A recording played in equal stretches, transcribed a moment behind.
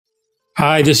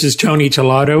Hi, this is Tony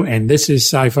Tolato, and this is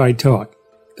Sci-Fi Talk,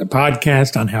 the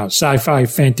podcast on how sci-fi,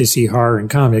 fantasy, horror, and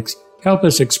comics help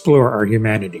us explore our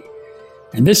humanity.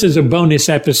 And this is a bonus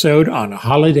episode on a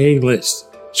holiday list.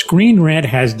 Screen Rant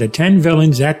has the 10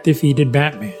 villains that defeated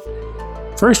Batman.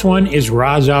 First one is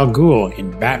Ra's al Ghul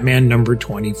in Batman number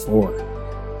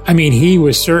 24. I mean, he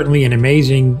was certainly an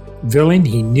amazing villain.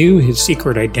 He knew his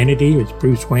secret identity as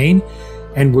Bruce Wayne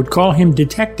and would call him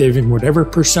detective in whatever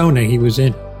persona he was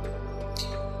in.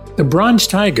 The Bronze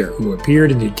Tiger, who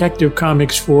appeared in Detective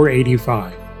Comics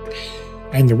 485.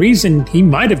 And the reason he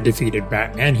might have defeated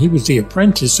Batman, he was the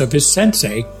apprentice of his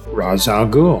sensei, Ra's al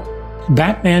Ghul.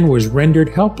 Batman was rendered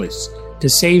helpless to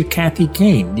save Kathy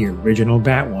Kane, the original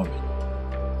Batwoman.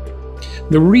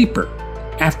 The Reaper.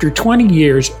 After 20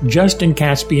 years, Justin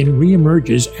Caspian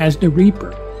reemerges as the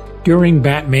Reaper during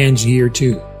Batman's Year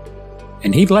 2.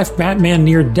 And he left Batman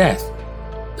near death.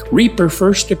 The Reaper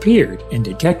first appeared in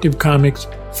Detective Comics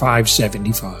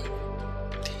 575.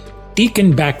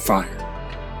 Deacon Backfire.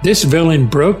 This villain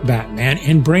broke Batman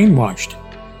and brainwashed him.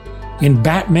 In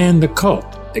Batman the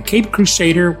Cult, the Caped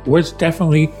Crusader was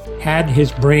definitely had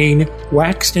his brain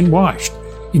waxed and washed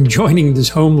in joining this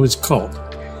homeless cult.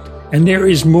 And there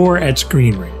is more at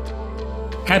Screen Rant.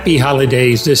 Happy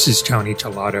holidays, this is Tony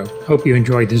Tolato. Hope you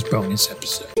enjoyed this bonus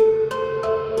episode.